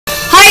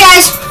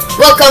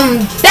welcome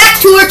back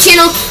to our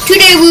channel.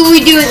 Today we will be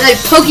doing a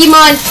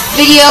Pokemon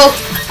video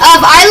of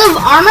Isle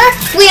of Armor.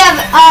 We have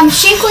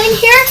Shinkling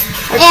here,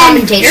 our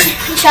commentator,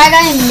 Shy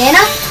Guy, and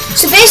Nana.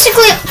 So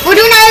basically, we're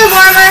doing Isle of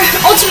Armor,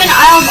 Ultimate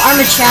Isle of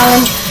Armor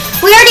Challenge.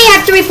 We already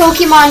have 3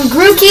 Pokemon,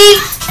 Grookey,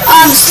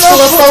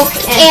 Slowpoke,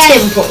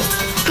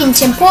 and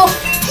Tympole.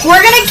 We're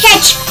gonna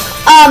catch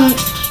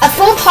a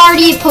full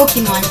party of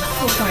Pokemon.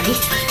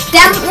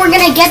 Then we're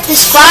gonna get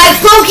this 5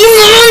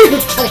 Pokemon.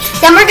 Okay.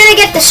 Then we're gonna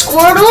get the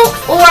Squirtle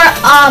or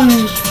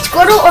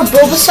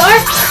Bulbasaur.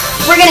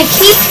 We're gonna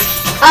keep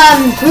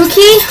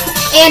Grookey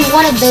and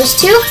one of those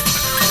two,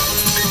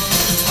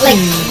 like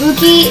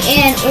Grookey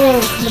and or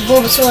the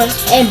Bulbasaur,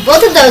 and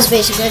both of those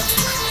basically.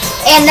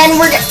 And then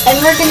we're gonna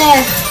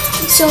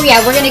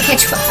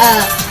catch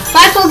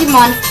 5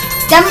 Pokemon.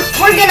 Then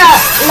we're gonna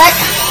let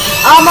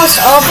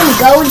almost all of them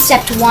go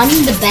except one,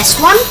 the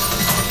best one.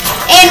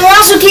 And we're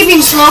also keeping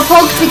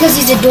Slowpoke because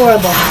he's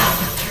adorable.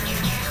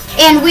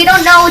 And we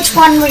don't know which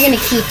one we're going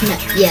to keep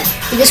yet.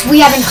 Because we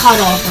haven't caught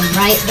all of them,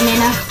 right,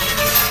 Banana?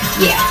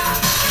 Yeah.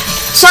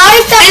 Sorry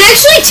if that... And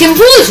actually,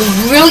 Tympole is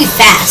really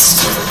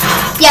fast.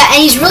 Yeah,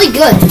 and he's really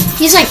good.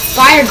 He's like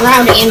fire,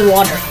 ground, and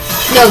water.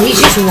 No,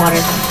 he's just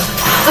water.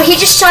 But he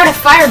just shot a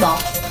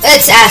fireball.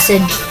 It's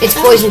acid. It's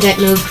poison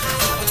type move.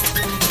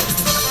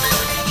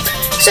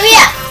 So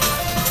yeah.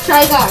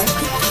 Shy Guy.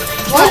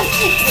 What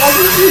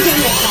did you do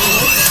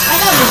McDonald's? I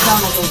got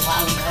McDonald's a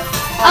while ago.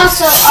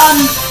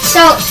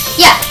 So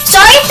yeah.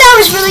 Sorry if that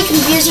was really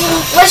confusing.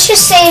 Let's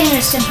just say it in a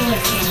simpler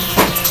term.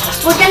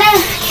 We're gonna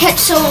catch.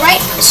 So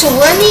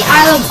we're in the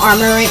Isle of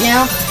Armor right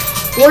now.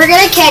 We're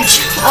gonna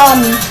catch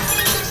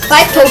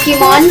 5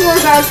 Pokemon.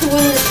 We're about to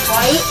win this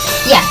fight.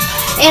 Yeah,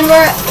 and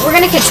we're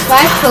gonna catch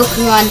 5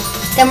 Pokemon.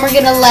 Then we're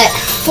gonna let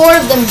 4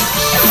 of them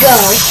go.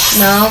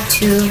 No,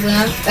 2 of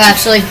them.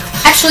 Actually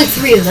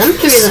 3 of them.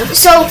 3 of them.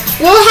 So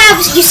we'll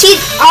have, you see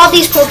all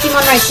these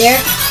Pokemon right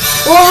there?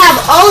 We'll have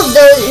all of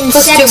those in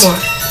Plus sets. 2 more.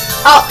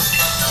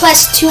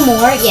 Plus 2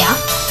 more, yeah.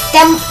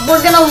 Then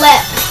we're gonna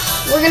let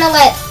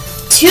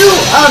 2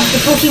 of the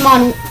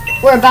Pokemon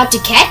we're about to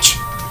catch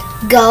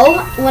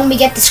go when we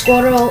get the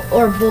Squirtle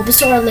or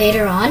Bulbasaur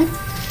later on.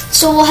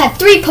 So we'll have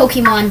 3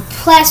 Pokemon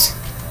plus,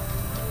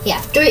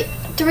 yeah, 3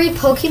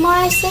 Pokemon,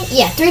 I think.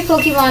 Yeah, 3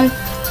 Pokemon.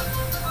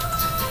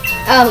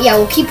 Yeah,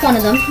 we'll keep one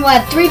of them. We'll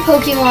have 3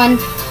 Pokemon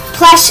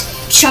plus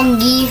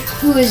Chungi,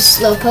 who is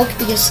Slowpoke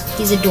because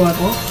he's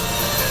adorable.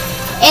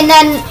 And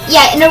then,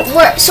 yeah,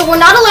 we're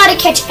not allowed to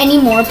catch any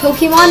more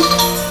Pokemon.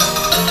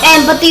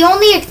 But the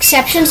only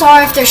exceptions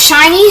are if they're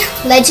shiny,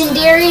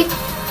 legendary,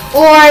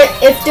 or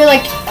if they're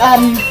like,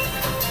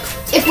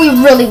 if we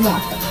really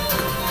want them.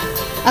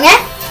 Okay?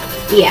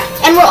 Yeah.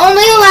 And we're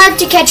only allowed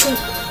to catch 1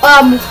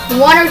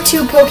 or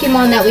 2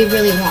 Pokemon that we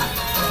really want.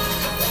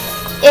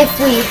 If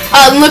we...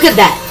 look at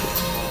that.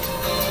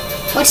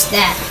 What's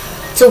that?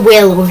 It's a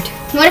Wailord.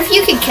 What if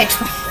you could catch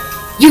one?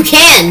 You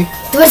can.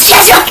 Let's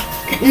catch one!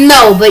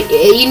 No, but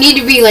you need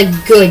to be, like,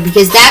 good,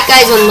 because that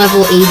guy's on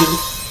level 80.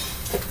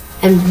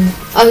 And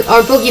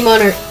our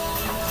Pokemon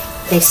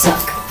they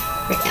suck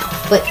right now.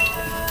 But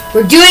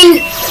we're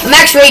doing a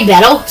max raid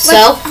battle,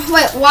 so...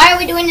 Wait, why are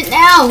we doing it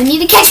now? We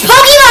need to catch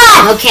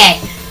Pokemon! Okay.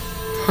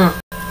 Huh.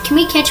 Can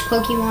we catch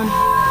Pokemon?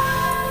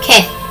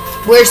 Okay.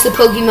 Where's the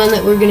Pokemon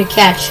that we're gonna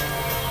catch?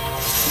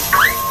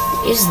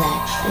 What is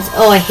that?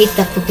 Oh, I hate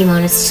that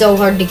Pokemon. It's so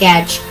hard to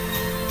catch.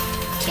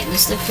 Okay,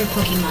 let's look for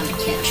Pokemon to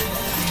catch.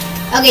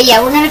 Okay,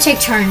 yeah, we're gonna take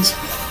turns.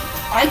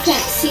 I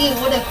can't see.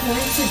 What a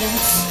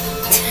coincidence.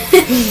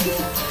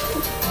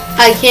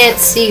 I can't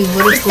see.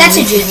 What is That's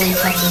a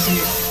Jigglypuff, isn't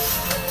it?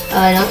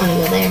 I don't want to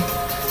go there.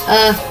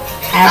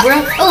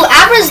 Abra?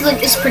 Abra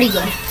is pretty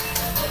good.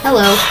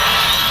 Hello.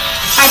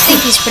 I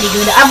think he's pretty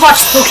good. I've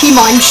watched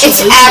Pokemon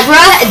shows. It's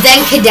Abra,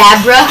 then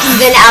Kadabra,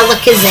 then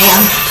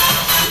Alakazam.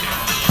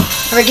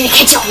 Are we gonna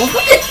catch all of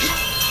them?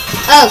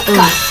 Oh,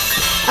 God.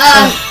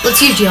 Let's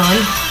use Yawn.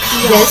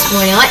 Yes,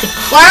 why not?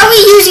 Why are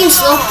we using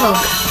Slowpoke?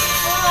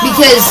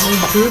 Because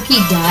Grookey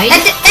died.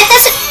 That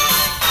doesn't...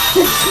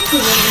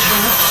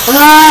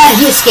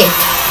 He escaped.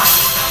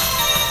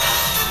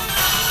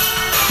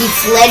 He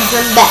fled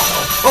from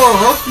battle.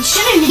 Oh,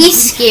 he's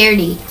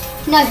scaredy.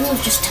 No, he was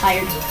just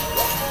tired.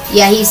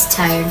 Yeah, he's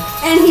tired.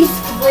 And he's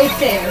right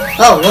there.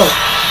 Oh, whoa.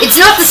 It's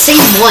not the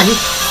same one.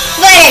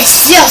 But it's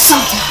still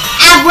something.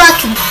 Abra.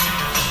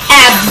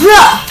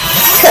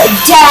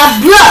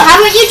 Kadabra. How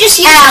about you just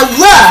use...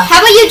 How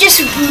about you just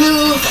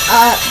move...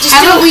 How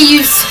about we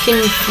use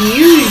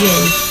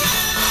Confusion?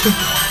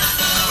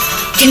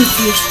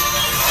 Confusion.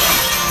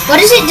 What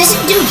is it? Does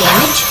it do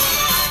damage?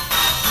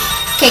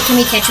 Okay, can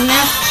we catch him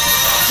now?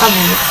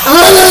 Probably. Oh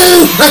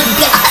my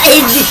God!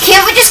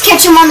 Can't we just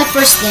catch him on the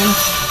first thing?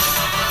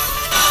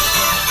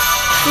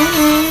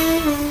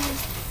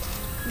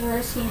 Where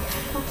is he?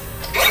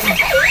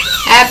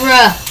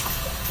 Abra.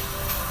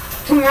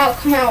 Come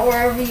out,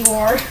 wherever you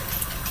are.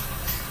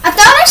 I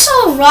thought I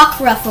saw a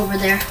Rockruff over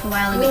there a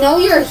while ago. We know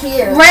you're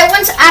here. Right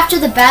once after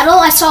the battle,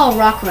 I saw a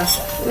Rockruff.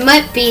 It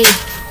might be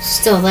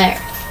still there.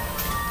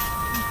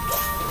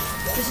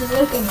 This is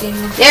like a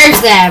game of...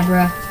 There's the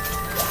Abra.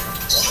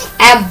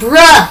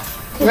 Abra!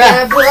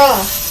 Bruh.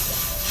 Bro.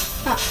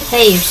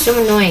 Hey, you're so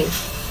annoying.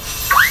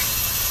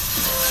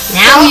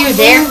 Now you're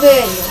there?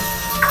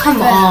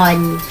 Come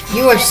on.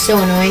 You are so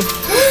annoying.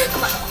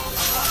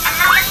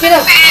 Get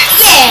up.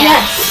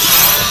 Yeah.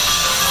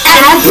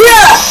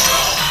 Abra!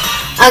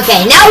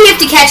 Okay, now we have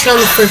to catch it on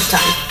the first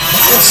time.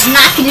 It's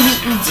not gonna be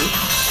easy.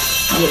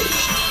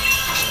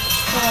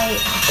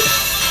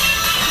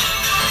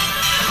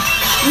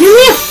 We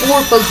only have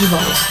 4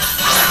 Pokeballs.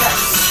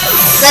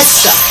 That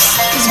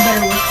sucks. This is a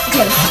better one.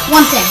 Okay,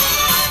 one thing.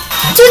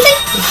 Two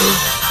things.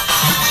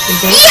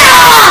 Okay.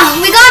 Yeah!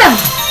 We got him!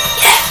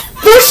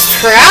 First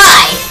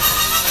try!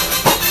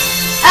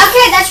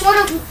 Okay, that's one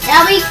of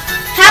now we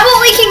how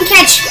about we can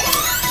catch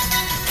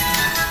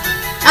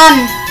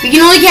We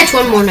can only catch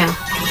 1 more now.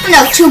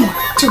 no, two more.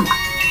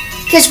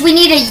 Because we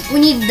need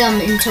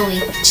them until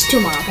it's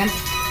 2 more, okay?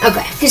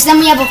 Okay. Because then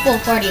we have a full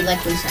party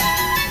like we said.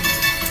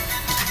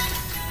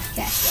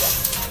 Okay.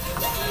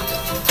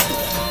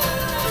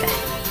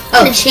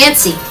 Oh,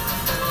 Chansey.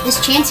 Is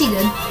Chansey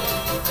good?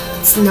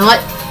 It's not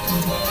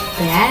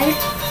bad.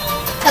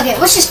 Okay,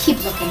 let's just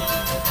keep looking.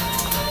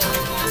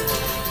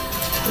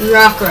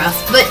 Rockruff.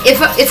 But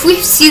if we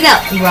see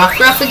that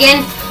Rockruff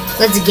again,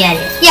 let's get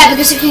it. Yeah,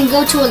 because it can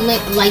go to a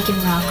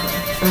Lycan Rock.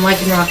 And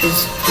Lycanroc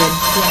is good.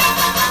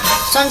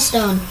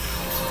 Sunstone.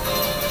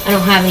 I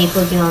don't have any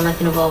Pokemon that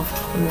can evolve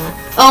from that.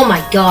 Oh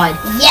my god.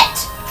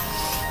 Yet.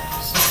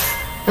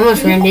 I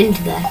almost ran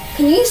into that.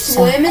 Can you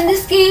swim in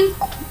this game?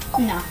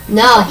 No.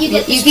 No, You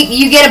get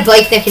you get a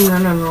bike that can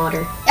run on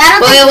water. I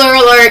don't Spoiler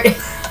alert. think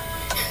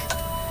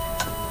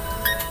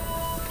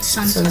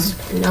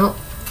Sunstone. No.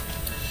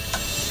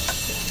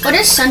 What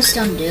does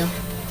Sunstone do?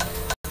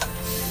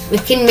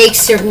 It can make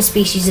certain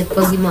species of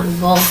Pokemon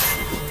evolve.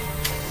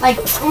 Like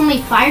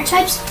only fire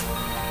types?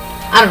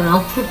 I don't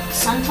know.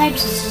 Sun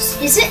types?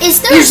 Is there?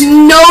 There's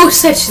no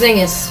such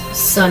thing as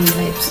sun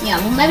types. Yeah,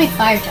 well maybe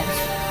fire types.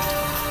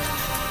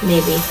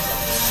 Maybe.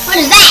 What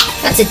is that?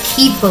 That's a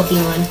key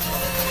Pokemon.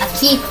 A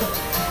keep.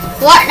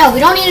 What? No, we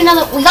don't need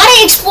another. We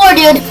gotta explore,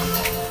 dude.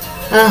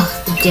 Ugh,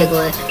 the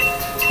Diglett.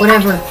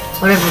 Whatever.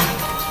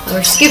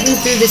 We're skipping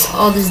through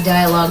all this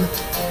dialogue.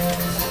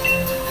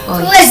 Oh,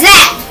 Who is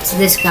that? it's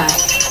this guy.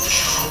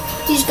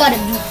 He's got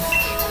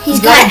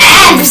got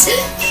abs.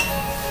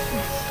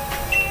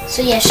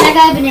 So yeah, Shy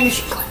Guy Banana.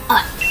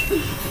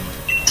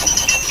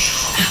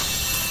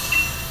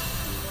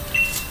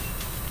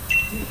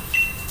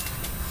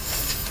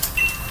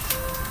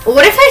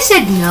 What if I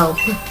said no?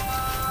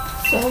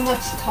 So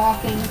much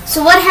talking.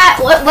 So what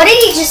did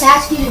he just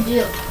ask you to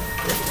do?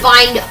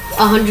 Find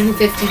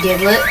 150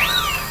 Diglett.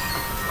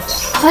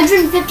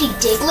 150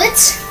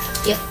 Diglets?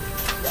 Yep.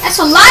 That's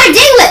a lot of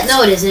Diglets.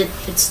 No, it isn't.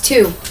 It's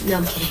 2. No,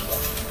 I'm kidding.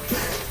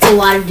 It's a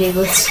lot of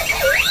Diglets.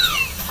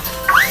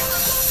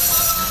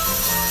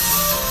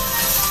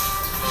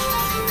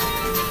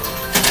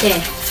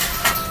 Okay.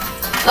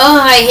 Oh,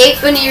 I hate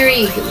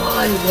Baneri. Come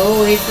on, go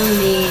away from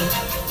me.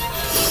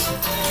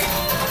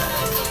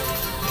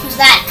 Who's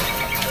that?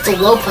 It's a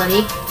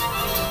Lopunny.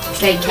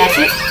 Should I catch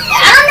it? I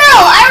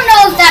don't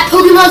know if that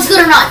Pokemon's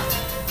good or not.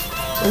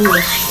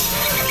 Ooh.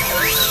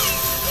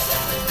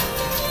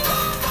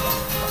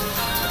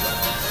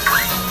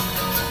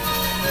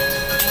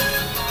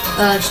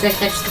 Should I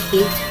catch the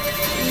key?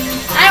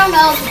 I don't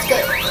know if it's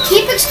good.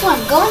 Keep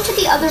exploring. Go into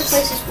the other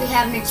places we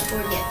haven't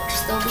explored yet,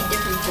 because there'll be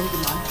different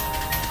Pokemon.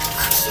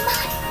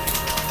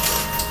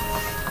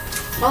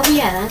 Oh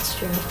yeah, that's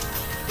true.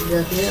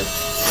 Look it up.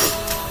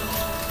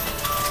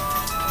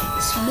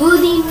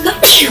 Smoothie.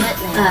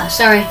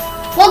 Sorry.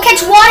 We'll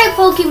catch water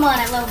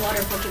Pokemon. I love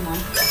water Pokemon.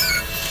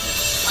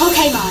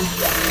 Pokemon.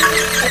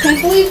 I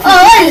can't believe Oh,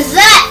 what is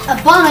that?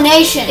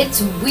 Abomination.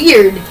 It's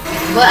weird,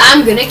 but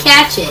I'm gonna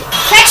catch it.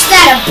 Catch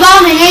that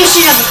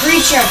abomination of a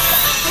creature.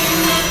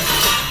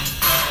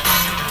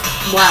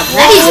 Wow,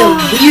 that is a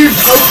weird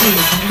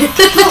Pokemon.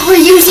 But we're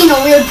using a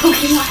weird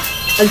Pokemon.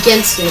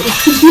 Against it.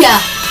 Yeah.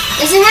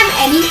 Does it have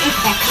any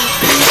effect?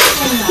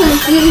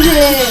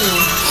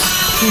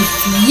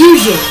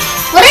 Confusion.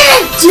 What did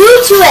it do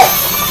to it?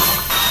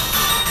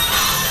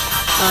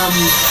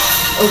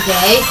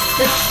 Okay.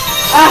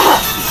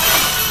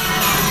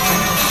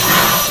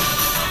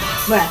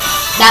 Bruh.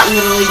 That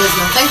literally does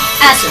nothing.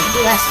 Acid.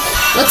 Do acid.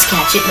 Let's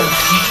catch it. No.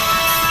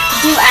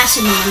 Do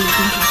acid and you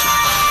can catch it.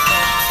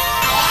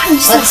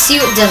 Let's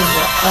see what does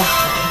it. Oh,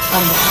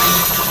 come on.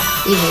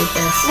 You hate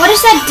this. What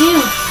does that do?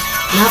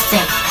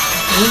 Nothing.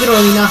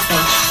 Literally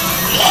nothing.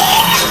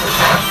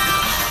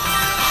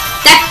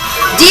 That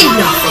did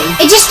nothing.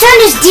 It just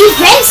turned his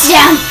defense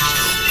down.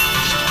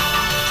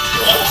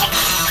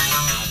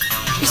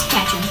 Just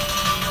catch him.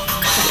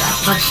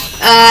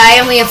 I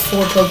only have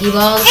 4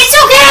 Pokeballs. It's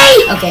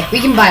okay! Okay, we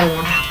can buy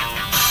one.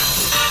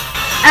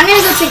 I'm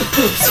gonna go take a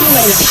poop. See you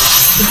later.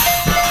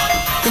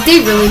 Did they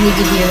really need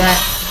to hear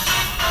that?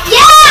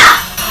 Yeah!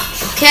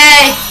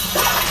 Okay.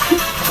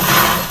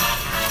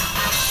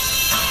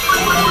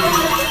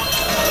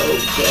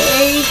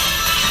 Okay.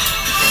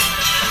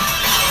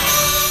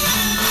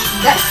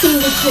 that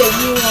seemed to say,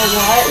 you know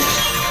what?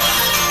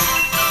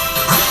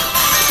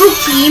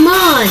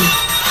 Pokemon.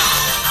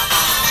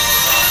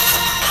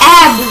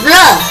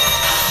 Abra.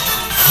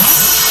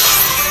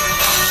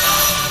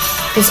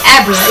 Because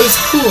Abra is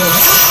cool.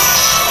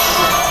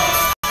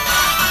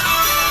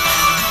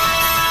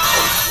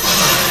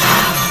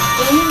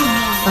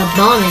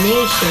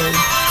 Abomination.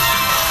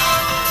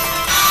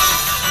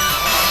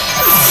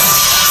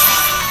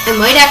 I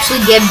might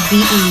actually get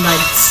beaten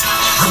once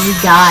and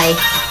die.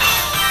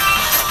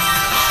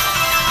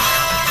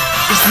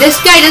 If this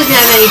guy doesn't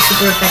have any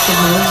super effective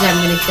moves, I'm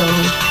gonna kill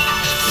him.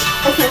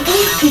 I can't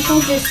believe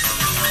people just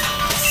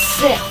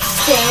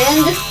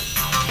stand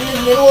in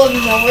the middle of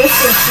nowhere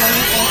for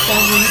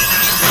 24/7.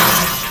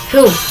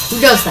 Who? Who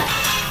does that?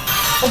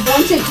 A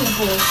bunch of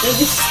people. They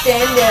just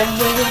stand there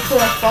waiting for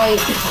a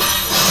fight.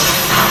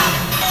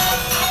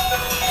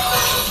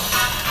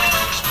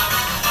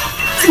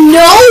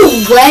 No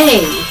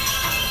way!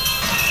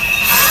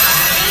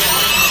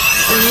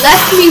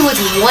 Left me with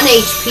 1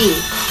 HP.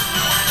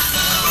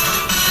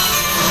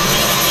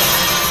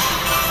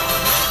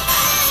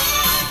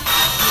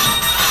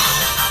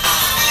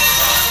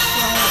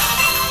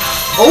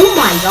 Oh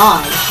my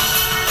god.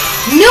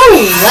 No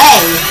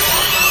way!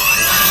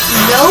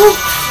 No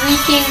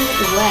freaking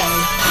way.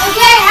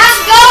 Okay, how's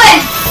it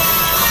going?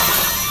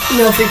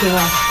 No freaking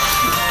way.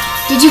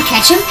 Did you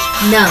catch him?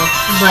 No,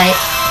 but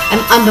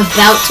I'm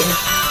about to.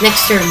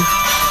 Next turn.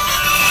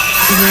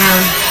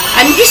 Round.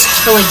 I'm just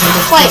killing him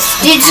with Wait,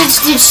 this. did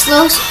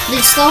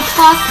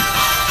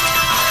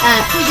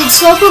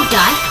Slowpoke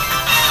die?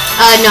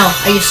 No,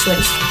 I just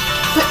switched.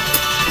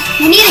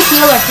 We need a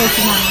healer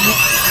Pokemon, right?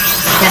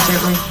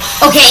 Definitely.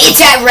 Okay, it's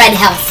at red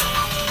health.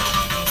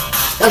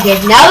 Okay,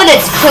 now that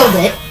it's killed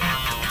it,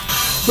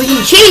 we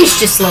can change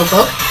to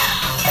Slowpoke.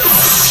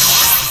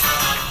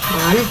 Come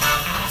on.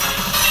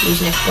 Use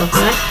next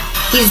Pokemon.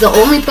 He's the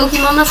only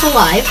Pokemon that's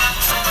alive.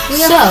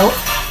 So,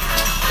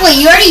 Wait,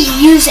 you already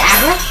used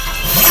Abra?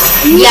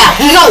 yeah,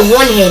 he got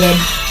one-hitted.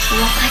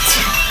 What?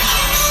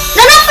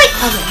 No, wait.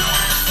 Okay.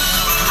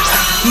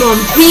 Come on,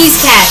 please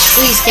catch,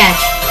 please catch.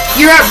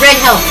 You're at red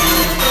health.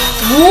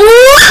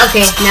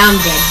 Okay, now I'm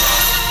dead.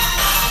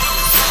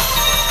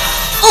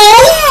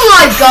 Oh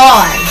my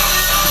god!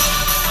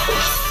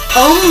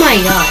 Oh my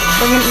god.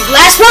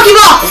 Last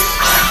Pokeball!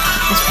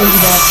 Last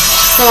Pokeball.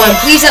 Come on,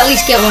 please at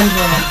least get one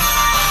for him.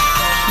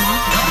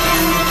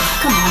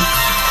 Come on.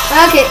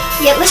 Okay,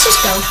 yeah, let's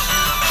just go.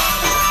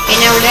 Okay,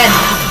 now we're dead.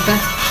 Okay.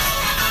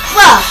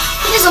 Well,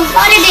 he does a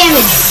lot of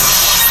damage.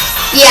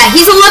 Yeah,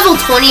 he's a level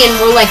 20 and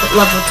we're like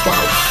level 12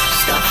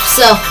 stuff.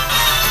 So,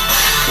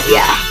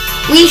 yeah.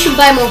 We should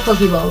buy more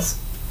Pokeballs.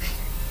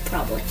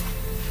 Probably.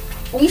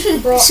 We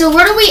should bro. So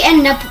where do we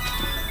end up?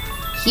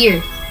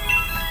 Here.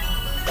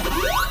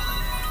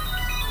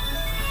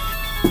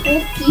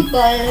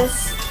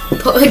 Pokeballs.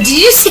 Did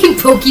you say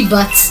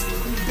Pokebutts?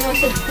 No, I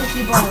said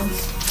Pokeballs.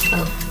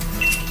 Oh.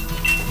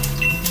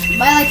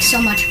 By like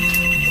so much.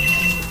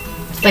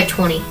 By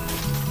 20.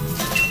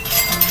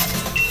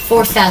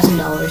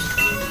 $4,000.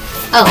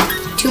 Oh,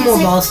 2 more Is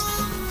it- balls.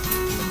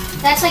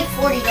 That's like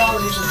 $40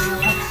 a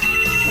vanilla.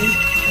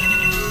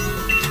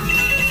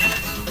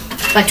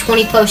 Buy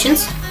 20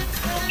 potions.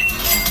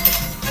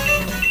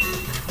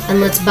 And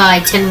let's buy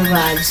 10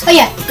 revives. Oh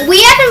yeah,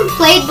 we haven't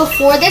played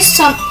before this,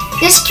 so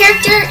this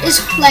character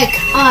is like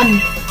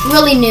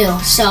really new,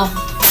 so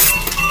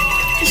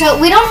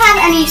we don't have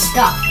any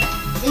stuff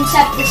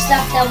except the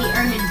stuff that we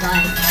earned in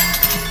Vine.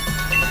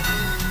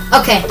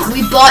 Okay,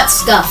 we bought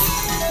stuff.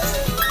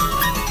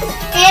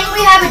 And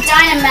we have a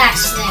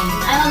Dynamax thing.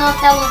 I don't know if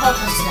that will help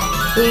us though.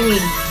 What do you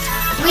mean?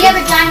 We have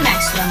a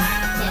Dynamax thing.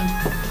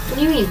 What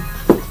do you mean?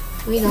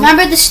 We don't.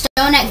 Remember the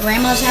stone at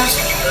Grandma's house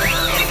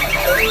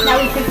that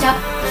we picked up?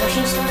 The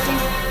ocean stone thing?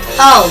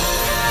 Oh.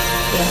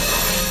 Yeah.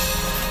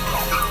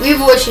 We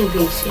have a wishing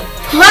piece, yeah.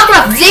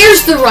 Rockruff!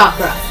 There's the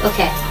Rockruff!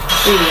 Okay,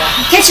 here we go.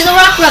 Catch the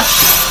Rockruff!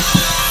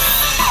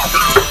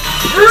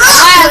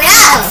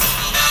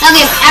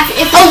 Okay,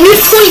 if Oh, we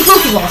have 20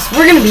 Pokeballs!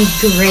 We're gonna be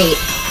great.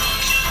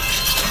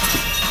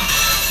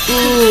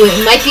 Ooh,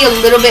 it might be a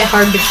little bit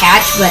hard to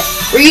catch, but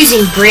we're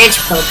using Branch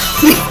Poke.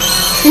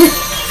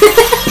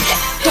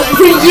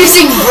 We're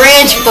using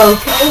Branch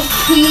Poke.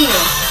 Okay.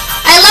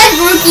 I like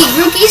Grookey.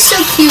 Grookey's so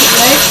cute,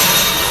 right?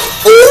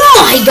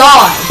 Oh my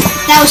god!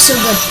 That was so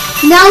good.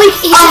 Now we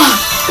can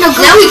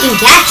Now we can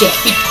catch it.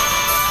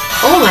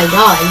 Oh my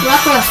god.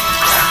 Rockruff.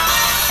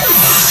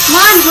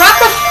 Come on,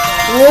 Rockruff.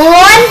 1,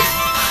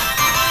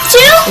 2,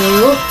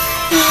 2,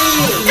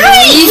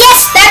 3.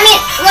 Yes, that means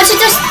once it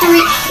does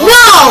 3.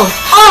 No!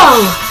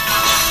 Oh!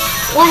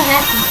 What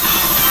happened?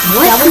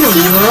 What in the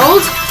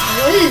world?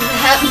 What is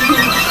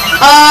happening?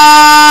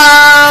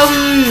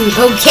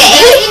 Okay.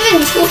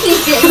 Even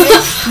doing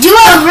damage. Do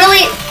a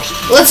really...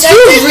 Let's do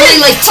a really,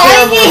 like,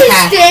 terrible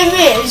attack.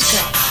 damage.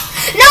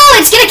 No,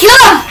 it's gonna kill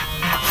him.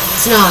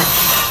 It's not.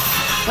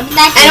 What did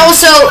that do? And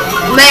also,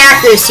 my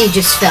accuracy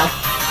just fell.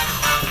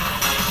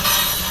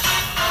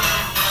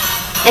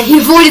 And he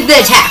avoided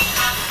the attack.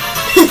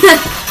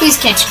 Please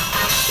catch.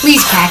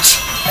 Please catch.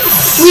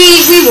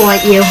 We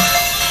want you.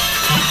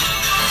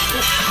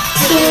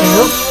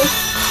 2,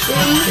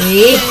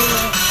 3,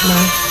 Come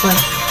on, come on.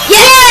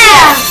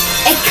 Yeah!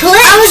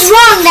 Eclipse! I was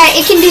wrong that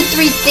it can do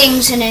 3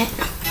 things in it.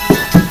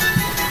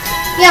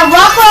 Yeah,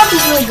 Rockruff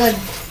is really good.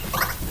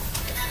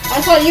 I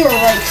thought you were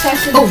right. 'Cause I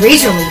should. Oh,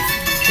 Razor Leaf.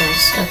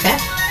 Nice. Okay.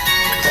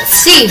 Let's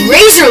see.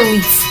 Razor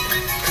Leaf.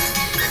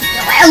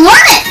 I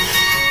learned it!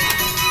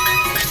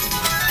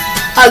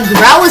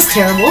 Growl is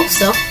terrible,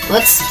 so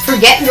let's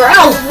forget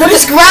Growl. What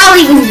does Growl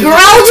even do?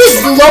 Growl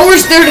just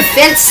lowers their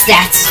defense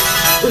stats.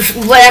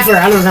 Whatever,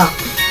 I don't know.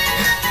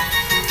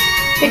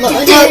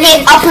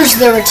 It uppers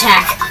their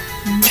attack.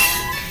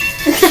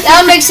 That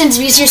would make sense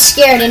because you're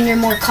scared and you're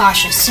more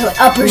cautious, so it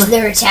uppers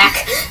their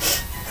attack.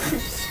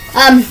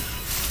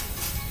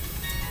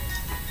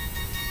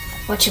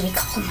 What should we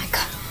call him? Oh my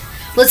god.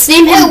 Let's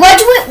name Wait, him. what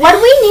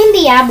do we name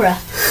the Abra?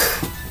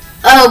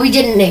 We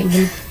didn't name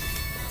him.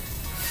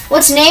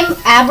 Let's name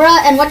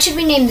Abra, and what should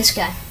we name this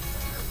guy?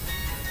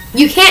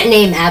 You can't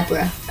name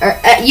Abra. Or,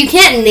 you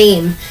can't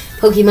name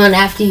Pokemon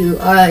after you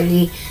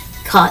already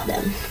caught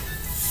them.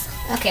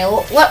 Okay,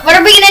 well, what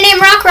are we gonna name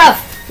Rockruff?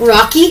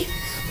 Rocky?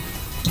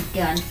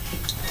 Good.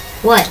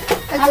 What?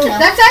 I don't know.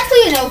 That's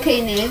actually an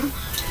okay name.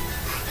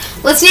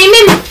 Let's name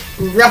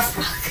him Rough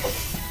Rock.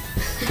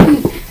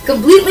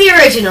 Completely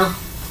original.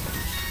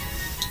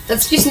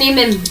 Let's just name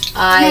him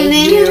No,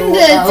 name him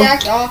the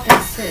exact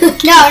opposite.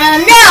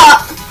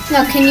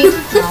 No, can you?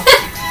 No.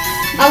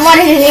 I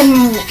wanted to name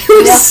him.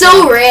 It was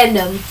so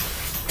random.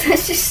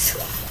 That's just so...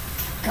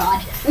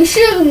 God. We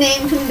should have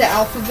named him the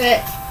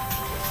alphabet.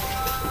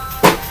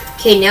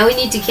 Okay, now we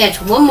need to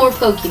catch one more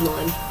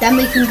Pokemon. Then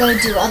we can go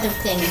do other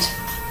things.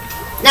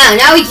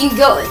 Now we can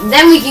go.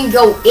 Then we can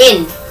go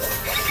in.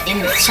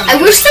 I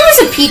wish there was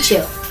a Pichu.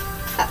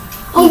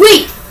 Oh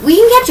wait, we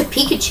can catch a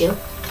Pikachu.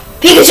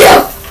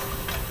 Pikachu!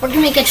 Where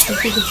can we catch the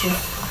Pikachu?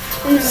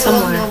 In the middle of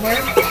Somewhere.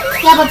 nowhere.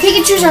 Yeah, but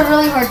Pikachus are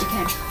really hard to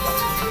catch.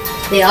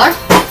 They are?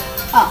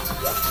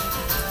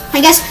 I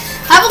guess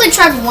I've only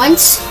tried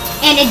once,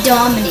 and it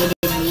dominated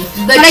me.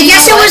 But I you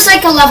guess know it what? was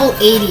like a level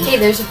 80. Hey,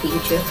 there's a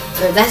Pikachu.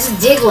 Or that's a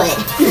Diglett.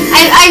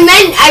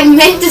 I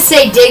meant to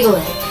say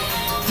Diglett,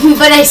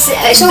 but I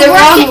said So the where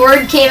wrong can-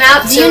 word came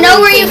out. Do you know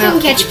where you can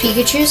catch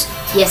Pikachus?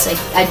 Yes,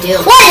 I do.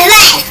 What is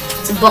that?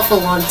 It's a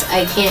Buffalont.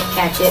 I can't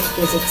catch it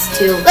because it's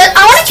too.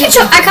 I want to catch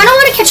a. I kind of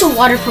want to catch a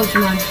water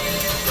Pokemon.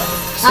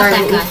 Sorry,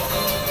 Not that guy.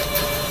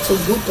 It's a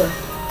Wooper.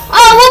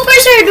 Oh,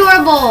 Whoopers are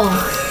adorable.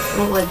 I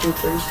don't like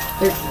Woopers.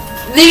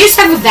 They just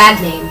have a bad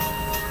name.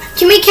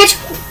 Can we catch?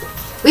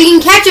 We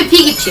can catch a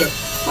Pikachu.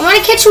 I want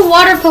to catch a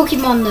water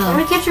Pokemon I though.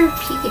 want to catch a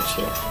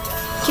Pikachu.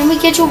 Can we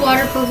catch a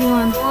water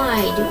Pokemon?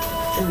 Why?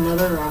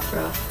 Another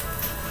Rockruff.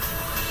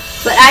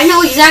 But I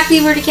know exactly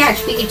where to catch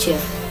Pikachu.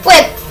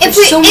 Wait, if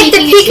There's so many the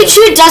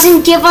Pikachu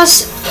doesn't give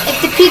us,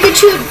 if the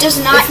Pikachu does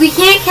not, If we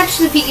can't catch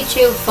the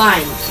Pikachu,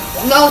 fine.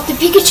 no, if the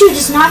Pikachu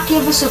does not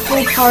give us a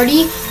full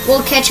party,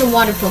 we'll catch a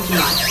water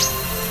Pokemon.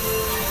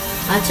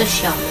 That's a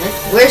Shelmet.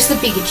 Where's the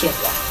Pikachu?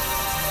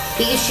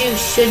 Pikachu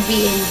should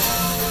be in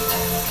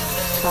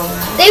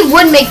Colorado. They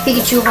would make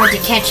Pikachu hard to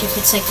catch if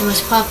it's like the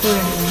most popular.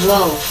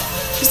 Whoa.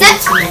 Is that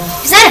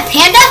a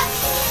panda?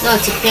 No,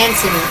 it's a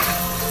Pansinet.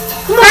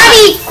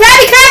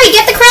 Krabby,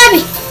 get the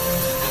Krabby.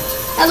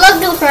 I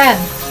love the crab.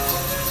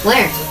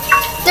 Where?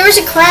 There was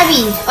a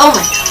Krabby. Oh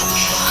my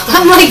gosh.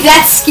 I'm like,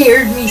 that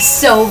scared me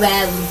so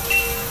badly.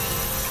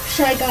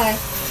 Shy Guy.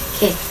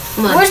 Okay,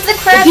 come on. Where's the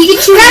crab?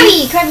 Pikachu?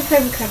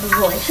 Crabby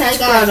boy. Shy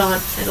Guy. Groudon.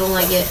 I don't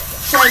like it.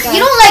 Shy Guy. You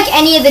don't like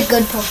any of the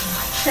good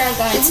Pokemon. Shy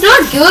Guy. It's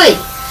not good.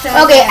 Shy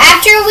Okay, Guy.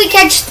 after we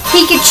catch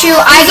Pikachu,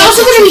 It's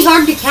also going to be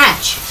hard to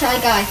catch. Shy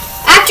Guy.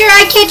 After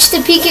I catch the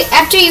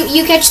after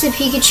you catch the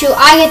Pikachu,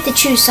 I get to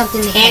choose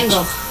something to catch.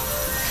 Tangle.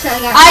 Shy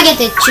Guy. I get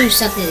to choose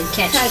something to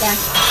catch. Shy Guy.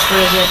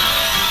 What is it?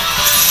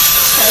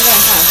 Shy Guy.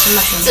 Oh, it's a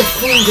mushroom. It's a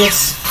Fungus.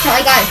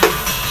 Shy Guy.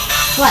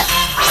 What?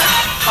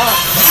 Oh.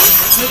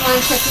 You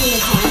mind checking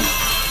the time?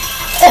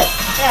 Oh,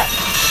 yeah.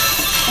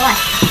 What?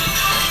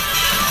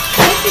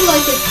 I feel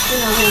like it's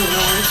been a whole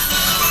hour.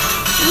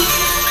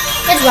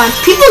 It's run.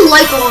 People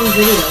like long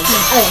videos.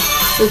 Okay.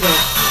 Okay.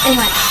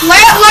 Anyway,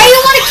 why do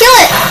you want to kill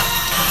it?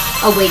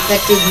 Oh wait, that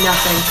did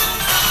nothing.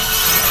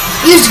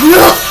 Use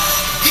Groot.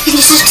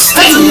 This is Let's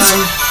stings.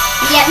 run.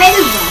 Yeah,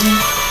 maybe run.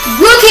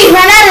 Rookie,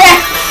 run out of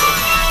there!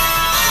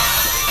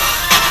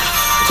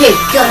 Okay,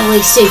 got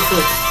away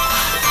safely.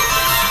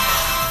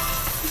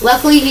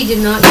 Luckily, he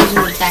did not use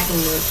an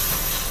attacking move.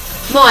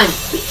 Come on.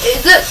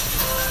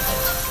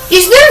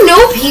 Is there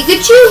no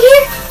Pikachu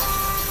here?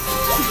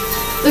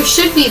 There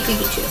should be a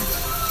Pikachu.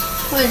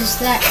 What is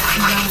that?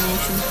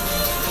 Abomination.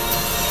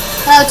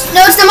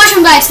 No, it's the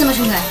mushroom guy. It's the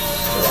mushroom guy.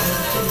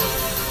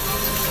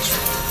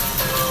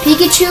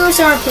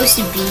 Pikachus are supposed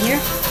to be here.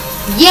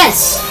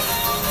 Yes,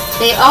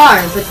 they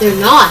are, but they're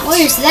not. What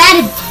is that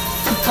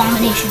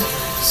abomination?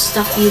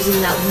 Stop using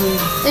that move.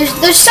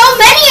 There's so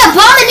many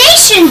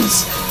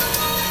abominations.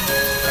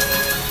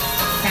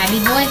 Krabby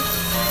boy,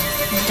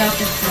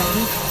 Dr.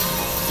 Krabby.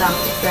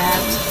 Dr.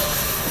 Krabs.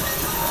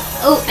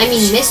 Oh, I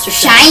mean, Mr. Krabs.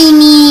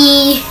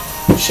 shiny,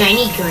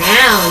 Shiny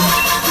ground.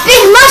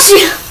 big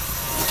mushroom.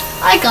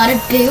 I got a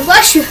big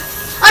mushroom.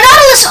 A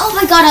Nautilus. Oh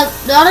my God,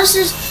 a Nautilus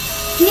is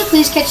Can you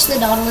please catch the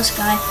Nautilus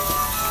guy?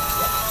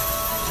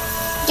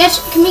 Yes,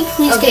 can we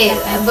please Okay,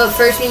 get that guy? but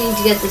first we need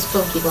to get this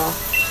Pokeball.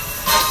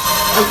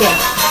 Okay.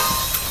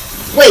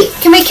 Wait.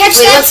 Can we catch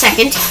Wait 1 that?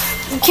 second.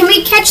 Can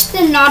we catch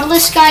the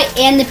Nautilus guy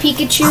and the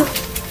Pikachu?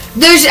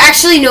 There's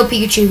actually no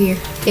Pikachu here.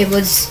 That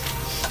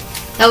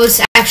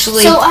was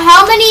actually... So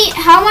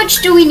how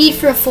much do we need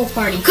for a full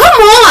party? Come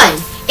on!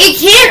 It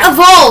can't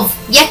evolve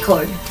yet,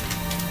 Cord.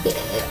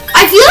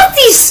 I feel like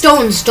these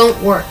stones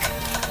don't work.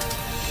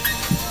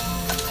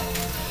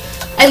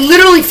 I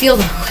literally feel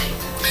that way.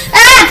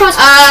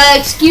 Ah!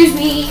 Excuse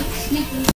me.